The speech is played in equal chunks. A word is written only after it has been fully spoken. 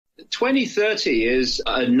2030 is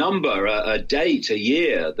a number, a date, a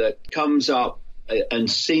year that comes up and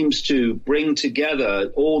seems to bring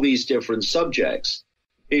together all these different subjects.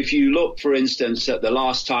 If you look, for instance, at the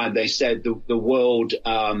last time they said the world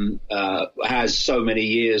has so many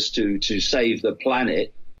years to save the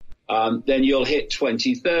planet, then you'll hit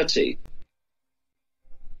 2030.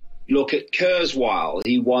 Look at Kurzweil.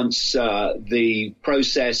 He wants the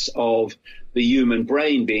process of the human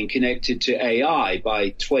brain being connected to AI by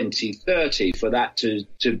 2030, for that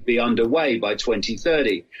to be underway by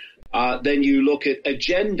 2030. Then you look at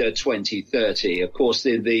Agenda 2030, of course,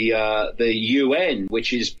 the UN,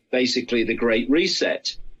 which is basically the Great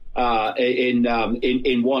Reset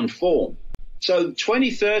in one form. So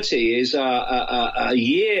 2030 is a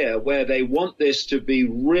year where they want this to be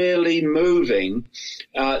really moving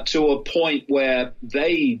to a point where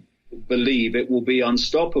they believe it will be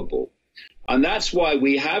unstoppable. And that's why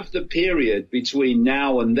we have the period between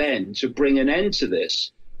now and then to bring an end to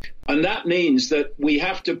this. And that means that we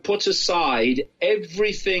have to put aside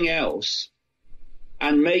everything else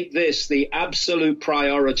and make this the absolute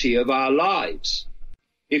priority of our lives.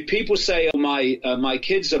 If people say, oh, my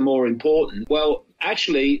kids are more important, well,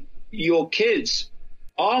 actually, your kids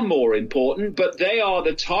are more important, but they are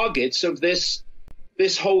the targets of this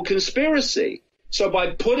whole conspiracy. So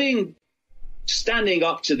by standing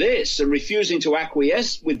up to this and refusing to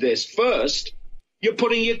acquiesce with this first, you're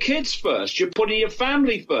putting your kids first. You're putting your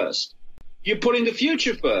family first. You're putting the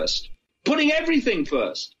future first, putting everything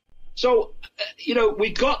first. So,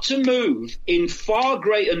 we've got to move in far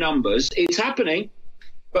greater numbers. It's happening,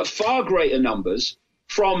 but far greater numbers,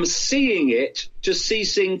 from seeing it to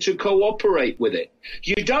ceasing to cooperate with it.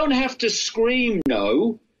 You don't have to scream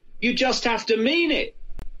no. You just have to mean it.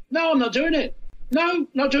 No, I'm not doing it. No,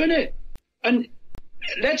 not doing it. And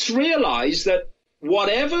let's realize that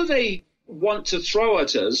whatever they want to throw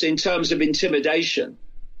at us in terms of intimidation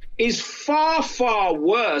is far, far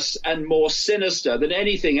worse and more sinister than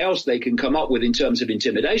anything else they can come up with in terms of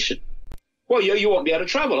intimidation. Well, you won't be able to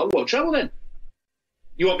travel. Oh, well, travel then.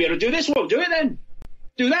 You won't be able to do this. Well, do it then.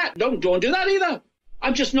 Do that. Don't do that either.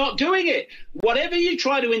 I'm just not doing it. Whatever you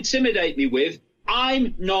try to intimidate me with,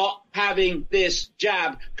 I'm not having this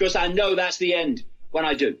jab, because I know that's the end when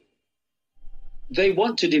I do. They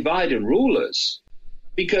want to divide and rule us,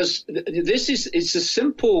 because it's a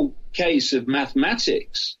simple case of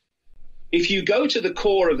mathematics. If you go to the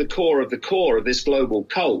core of the core of the core of this global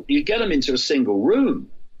cult, you get them into a single room.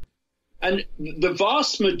 And the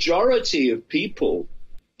vast majority of people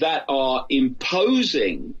that are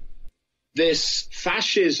imposing this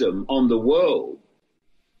fascism on the world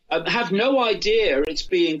have no idea it's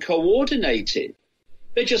being coordinated.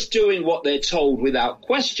 They're just doing what they're told without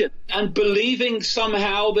question and believing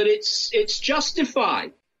somehow that it's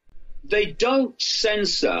justified. They don't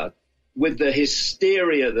censor with the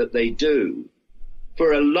hysteria that they do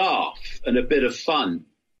for a laugh and a bit of fun.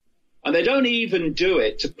 And they don't even do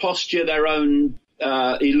it to posture their own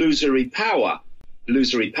illusory power,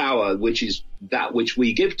 which is that which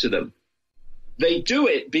we give to them. They do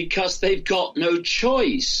it because they've got no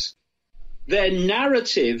choice. Their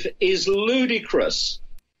narrative is ludicrous.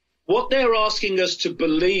 What they're asking us to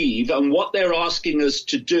believe and what they're asking us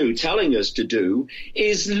to do, telling us to do,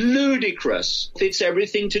 is ludicrous. It's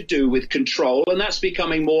everything to do with control, and that's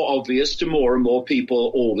becoming more obvious to more and more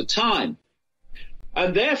people all the time.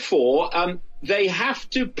 And therefore, they have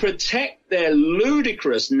to protect their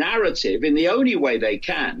ludicrous narrative in the only way they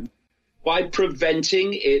can, by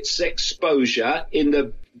preventing its exposure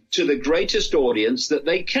to the greatest audience that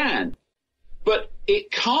they can. But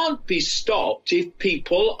it can't be stopped if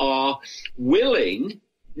people are willing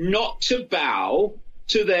not to bow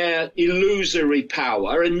to their illusory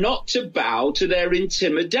power and not to bow to their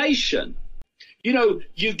intimidation.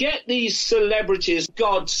 You get these celebrities,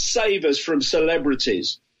 God save us from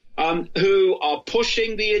celebrities, who are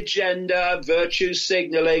pushing the agenda, virtue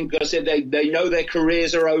signaling, because they know their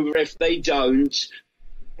careers are over if they don't.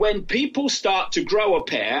 When people start to grow a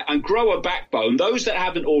pair and grow a backbone, those that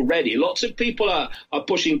haven't already, lots of people are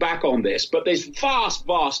pushing back on this, but there's vast,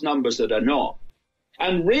 vast numbers that are not,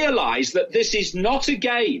 and realize that this is not a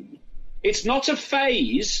game. It's not a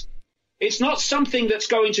phase. It's not something that's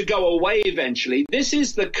going to go away eventually. This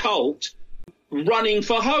is the cult running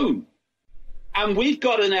for home. And we've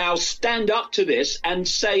got to now stand up to this and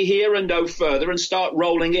say here and no further and start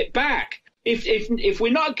rolling it back. If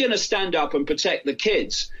we're not going to stand up and protect the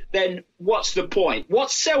kids, then what's the point? What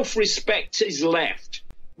self-respect is left?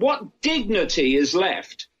 What dignity is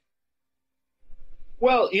left?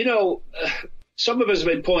 Well, some of us have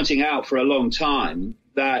been pointing out for a long time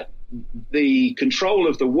that the control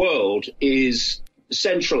of the world is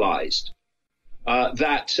centralized,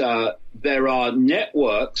 that there are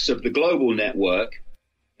networks of the global network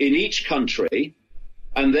in each country,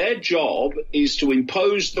 and their job is to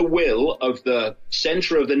impose the will of the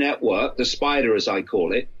center of the network, the spider as I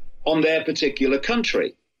call it, on their particular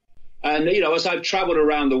country. And, you know, as I've traveled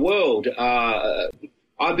around the world,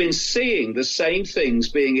 I've been seeing the same things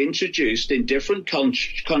being introduced in different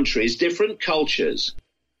countries, different cultures,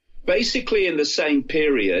 basically in the same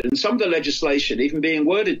period, and some of the legislation even being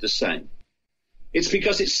worded the same. It's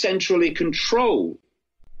because it's centrally controlled.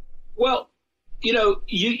 Well, you know,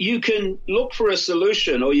 you can look for a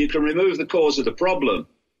solution, or you can remove the cause of the problem.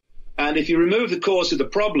 And if you remove the cause of the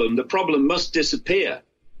problem must disappear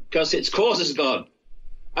because its cause is gone.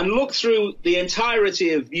 And look through the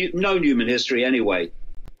entirety of known human history anyway,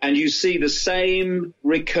 and you see the same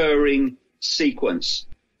recurring sequence.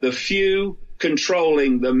 The few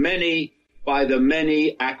controlling the many by the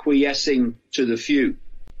many acquiescing to the few.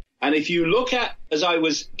 And if you look at, as I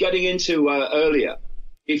was getting into earlier,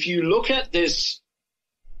 if you look at this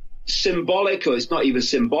symbolic, or it's not even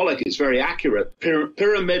symbolic, it's very accurate,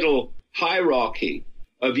 pyramidal hierarchy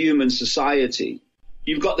of human society,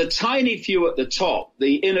 you've got the tiny few at the top,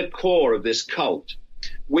 the inner core of this cult,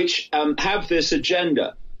 which have this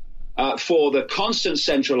agenda for the constant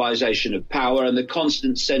centralization of power and the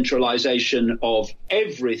constant centralization of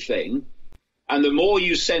everything. And the more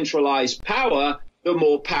you centralize power, the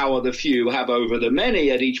more power the few have over the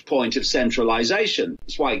many at each point of centralization.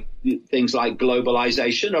 That's why things like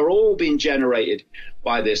globalization are all being generated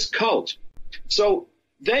by this cult. So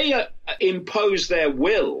they impose their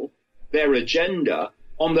will, their agenda,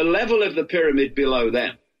 on the level of the pyramid below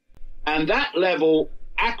them. And that level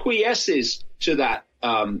acquiesces to that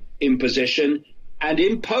imposition and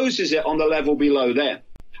imposes it on the level below them.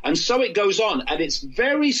 And so it goes on. And it's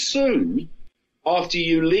very soon after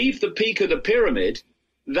you leave the peak of the pyramid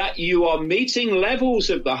that you are meeting levels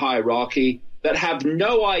of the hierarchy that have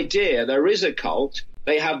no idea there is a cult.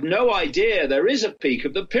 They have no idea there is a peak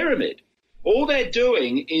of the pyramid. All they're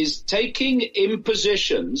doing is taking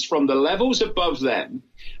impositions from the levels above them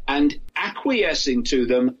and acquiescing to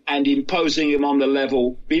them and imposing them on the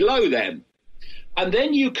level below them. And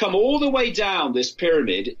then you come all the way down this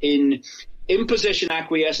pyramid in imposition,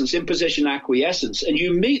 acquiescence, and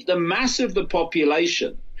you meet the mass of the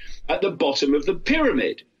population at the bottom of the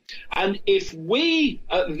pyramid. And if we,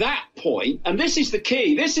 at that point, and this is the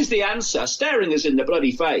key, this is the answer staring us in the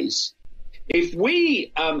bloody face, if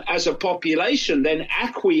we, as a population, then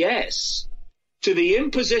acquiesce to the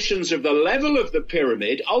impositions of the level of the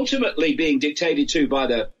pyramid, ultimately being dictated to by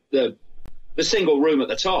the single room at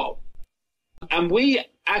the top, and we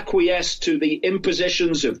acquiesce to the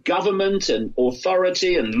impositions of government and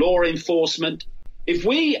authority and law enforcement, if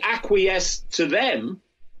we acquiesce to them,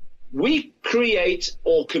 we create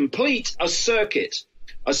or complete a circuit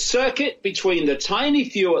between the tiny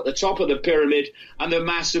few at the top of the pyramid and the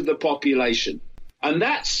mass of the population. And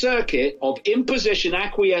that circuit of imposition,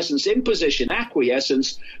 acquiescence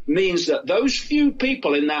means that those few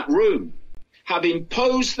people in that room have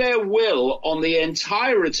imposed their will on the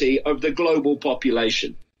entirety of the global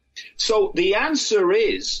population. So the answer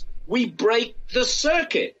is we break the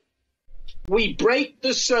circuit. We break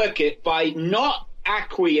the circuit by not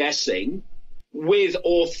acquiescing with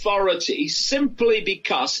authority simply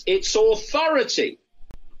because it's authority.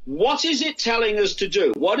 What is it telling us to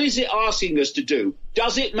do? What is it asking us to do?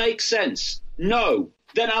 Does it make sense? No.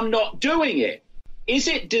 Then I'm not doing it. Is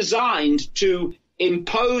it designed to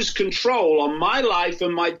impose control on my life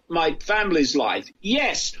and my family's life?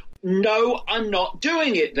 Yes. No, I'm not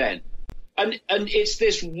doing it then. And it's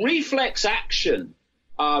this reflex action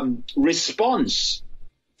response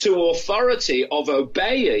to authority of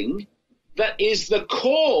obeying that is the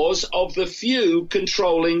cause of the few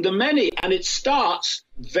controlling the many. And it starts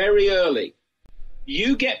very early.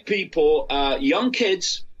 You get people, young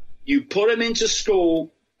kids, you put them into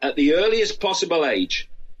school at the earliest possible age.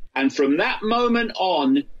 And from that moment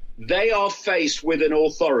on, they are faced with an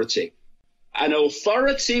authority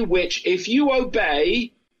which, if you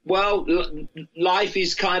obey, well, life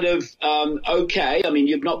is kind of okay. I mean,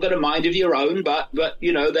 you've not got a mind of your own, but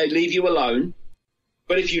you know, they leave you alone.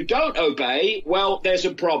 But if you don't obey, well, there's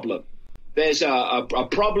a problem. There's a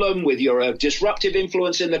problem with your disruptive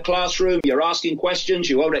influence in the classroom. You're asking questions.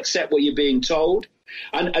 You won't accept what you're being told.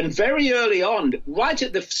 And very early on, right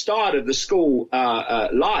at the start of the school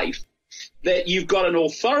life, that you've got an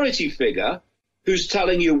authority figure who's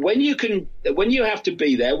telling you when you have to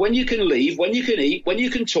be there, when you can leave, when you can eat, when you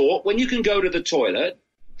can talk, when you can go to the toilet.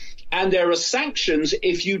 And there are sanctions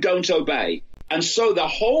if you don't obey. And so the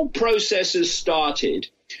whole process has started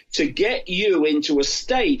to get you into a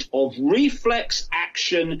state of reflex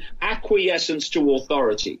action acquiescence to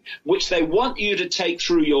authority, which they want you to take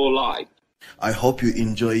through your life. I hope you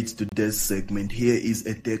enjoyed today's segment. Here is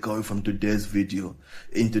a takeaway from today's video.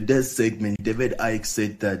 In today's segment, David Icke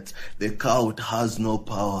said that the cult has no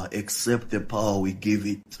power except the power we give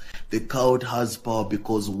it. The cult has power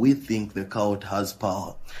because we think the cult has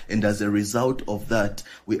power. And as a result of that,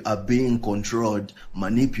 we are being controlled,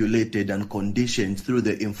 manipulated, and conditioned through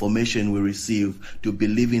the information we receive to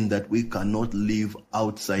believing that we cannot live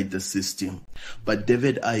outside the system. But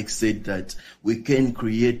David Icke said that we can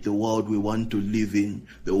create the world we want to live in,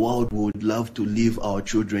 the world we would love to leave our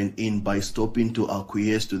children in, by stopping to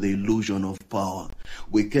acquiesce to the illusion of power.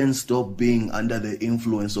 We can stop being under the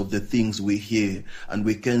influence of the things we hear, and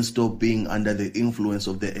we can stop being under the influence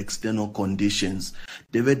of the external conditions.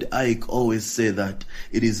 David Icke always said that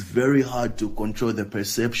it is very hard to control the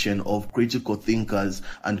perception of critical thinkers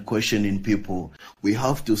and questioning people. We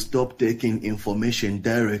have to stop taking information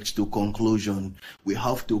direct to conclusion. We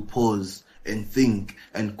have to pause and think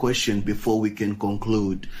and question before we can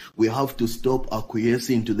conclude. We have to stop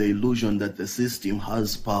acquiescing to the illusion that the system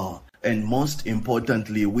has power. And most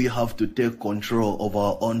importantly, we have to take control of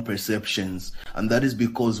our own perceptions. And that is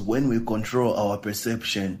because when we control our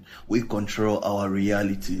perception, we control our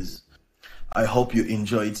realities. I hope you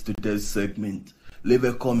enjoyed today's segment. Leave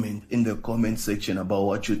a comment in the comment section about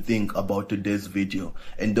what you think about today's video.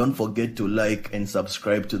 And don't forget to like and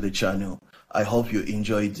subscribe to the channel. I hope you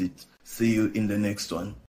enjoyed it. See you in the next one.